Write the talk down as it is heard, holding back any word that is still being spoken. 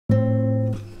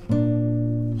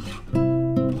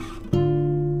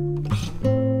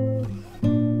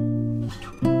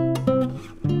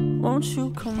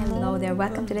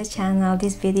welcome to the channel.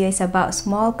 This video is about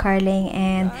small curling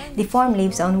and deformed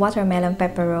leaves on Watermelon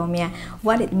Peperomia,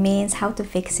 what it means, how to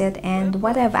fix it, and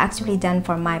what I've actually done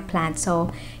for my plant. So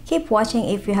keep watching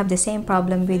if you have the same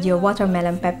problem with your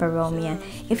Watermelon Peperomia.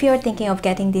 If you're thinking of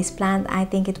getting this plant, I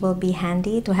think it will be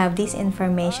handy to have this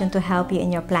information to help you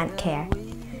in your plant care.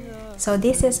 So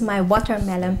this is my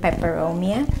Watermelon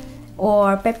Peperomia,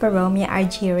 or Peperomia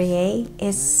Argyreia.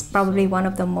 Is probably one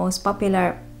of the most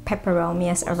popular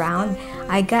peperomias around.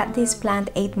 I got this plant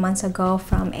 8 months ago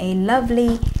from a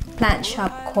lovely plant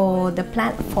shop called the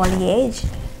Plant Foliage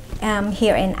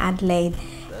here in Adelaide,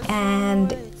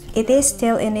 and it is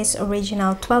still in its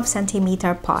original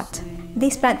 12-centimeter pot.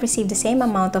 This plant received the same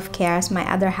amount of care as my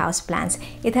other house plants.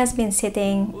 It has been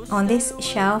sitting on this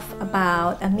shelf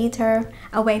about a meter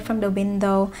away from the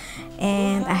window,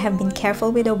 and I have been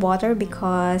careful with the water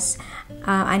because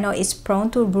I know it's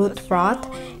prone to root rot,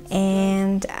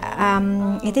 and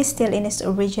it is still in its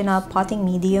original potting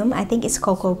medium. I think it's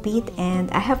cocoa peat, and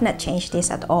I have not changed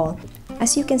this at all.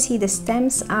 As you can see, the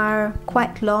stems are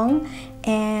quite long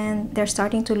and they're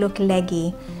starting to look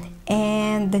leggy,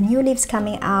 and the new leaves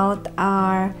coming out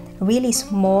are really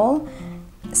small.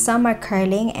 Some are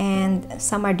curling and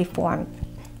some are deformed.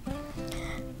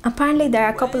 Apparently there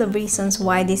are a couple of reasons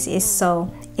why this is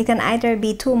so. It can either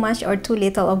be too much or too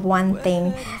little of one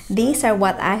thing. These are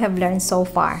what I have learned so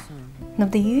far. Now,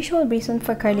 the usual reason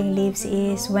for curling leaves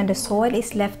is when the soil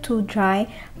is left too dry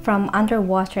from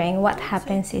underwatering. What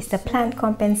happens is the plant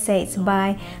compensates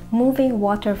by moving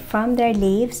water from their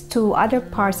leaves to other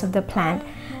parts of the plant.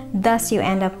 Thus, you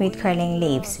end up with curling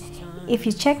leaves. If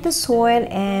you check the soil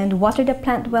and water the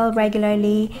plant well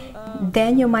regularly,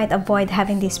 then you might avoid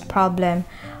having this problem.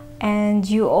 And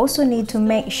you also need to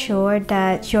make sure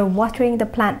that you're watering the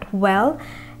plant well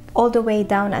all the way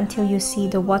down until you see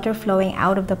the water flowing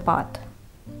out of the pot.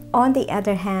 On the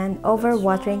other hand,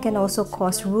 overwatering can also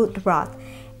cause root rot,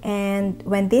 and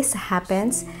when this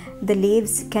happens, the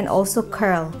leaves can also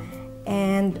curl.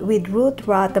 And with root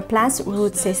rot, the plant's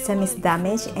root system is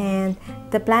damaged and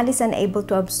the plant is unable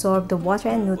to absorb the water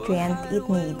and nutrient it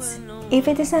needs. If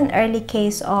it is an early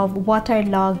case of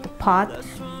waterlogged pot,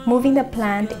 moving the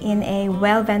plant in a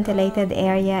well-ventilated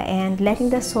area and letting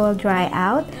the soil dry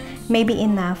out may be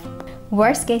enough.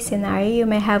 Worst case scenario, you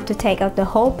may have to take out the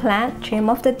whole plant, trim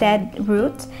off the dead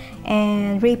roots,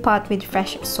 and repot with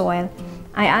fresh soil.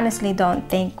 I honestly don't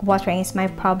think watering is my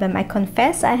problem. I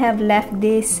confess I have left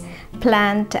this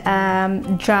plant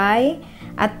dry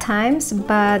at times,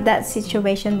 but that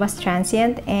situation was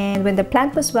transient, and when the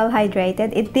plant was well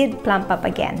hydrated, it did plump up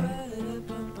again.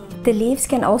 The leaves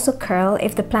can also curl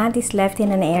if the plant is left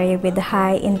in an area with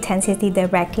high intensity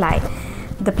direct light.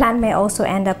 The plant may also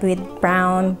end up with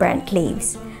brown, burnt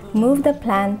leaves. Move the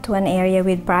plant to an area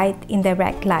with bright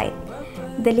indirect light.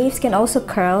 The leaves can also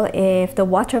curl if the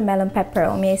Watermelon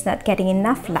Peperomia is not getting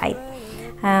enough light.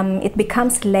 It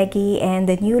becomes leggy and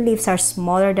the new leaves are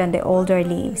smaller than the older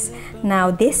leaves. Now,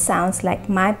 this sounds like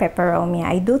my Peperomia.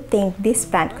 I do think this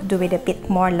plant could do with a bit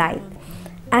more light.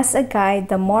 As a guide,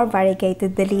 the more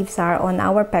variegated the leaves are on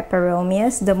our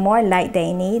peperomias, the more light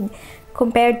they need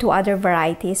compared to other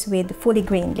varieties with fully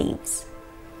green leaves.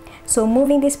 So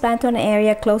moving this plant to an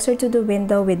area closer to the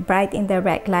window with bright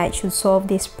indirect light should solve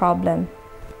this problem.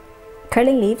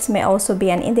 Curling leaves may also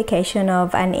be an indication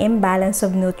of an imbalance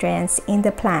of nutrients in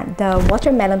the plant. The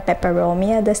Watermelon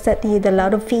Peperomia does not need a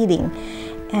lot of feeding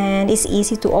and is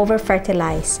easy to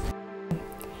over-fertilize.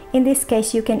 In this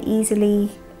case, you can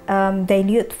easily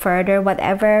dilute further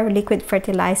whatever liquid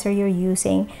fertilizer you're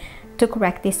using to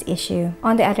correct this issue.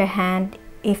 On the other hand,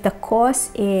 if the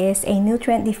cause is a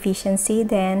nutrient deficiency,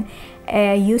 then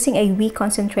using a weak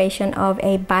concentration of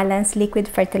a balanced liquid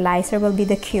fertilizer will be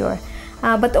the cure,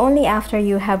 but only after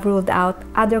you have ruled out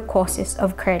other causes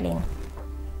of curling.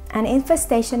 An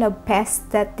infestation of pests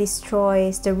that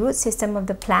destroys the root system of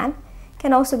the plant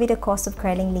can also be the cause of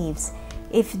curling leaves.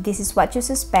 If this is what you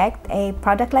suspect, a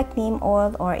product like neem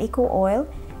oil or eco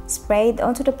oil sprayed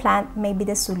onto the plant may be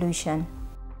the solution.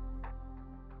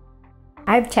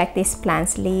 I've checked this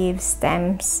plant's leaves,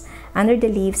 stems, under the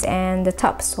leaves and the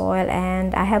topsoil,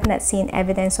 and I have not seen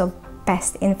evidence of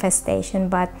pest infestation,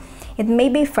 but it may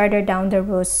be further down the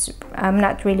roots. I'm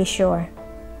not really sure.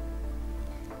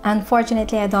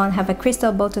 Unfortunately, I don't have a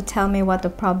crystal ball to tell me what the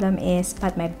problem is,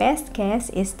 but my best guess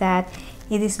is that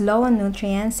it is low on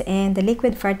nutrients and the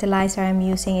liquid fertilizer I'm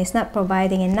using is not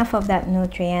providing enough of that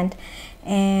nutrient.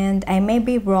 And I may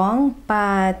be wrong,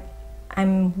 but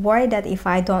I'm worried that if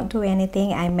I don't do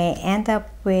anything, I may end up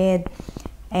with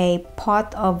a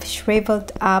pot of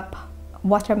shriveled up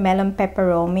Watermelon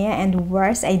Peperomia, and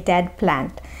worse, a dead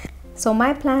plant. So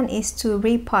my plan is to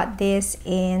repot this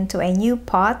into a new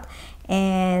pot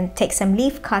and take some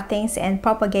leaf cuttings and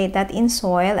propagate that in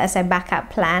soil as a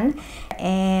backup plan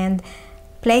and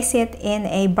place it in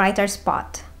a brighter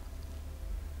spot.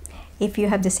 If you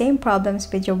have the same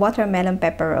problems with your watermelon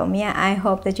peperomia, I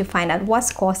hope that you find out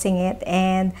what's causing it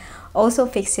and also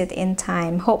fix it in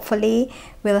time. Hopefully,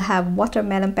 we'll have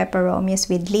watermelon peperomias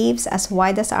with leaves as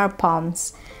wide as our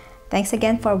palms. Thanks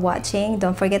again for watching.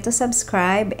 Don't forget to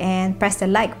subscribe and press the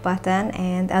like button,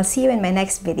 and I'll see you in my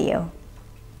next video.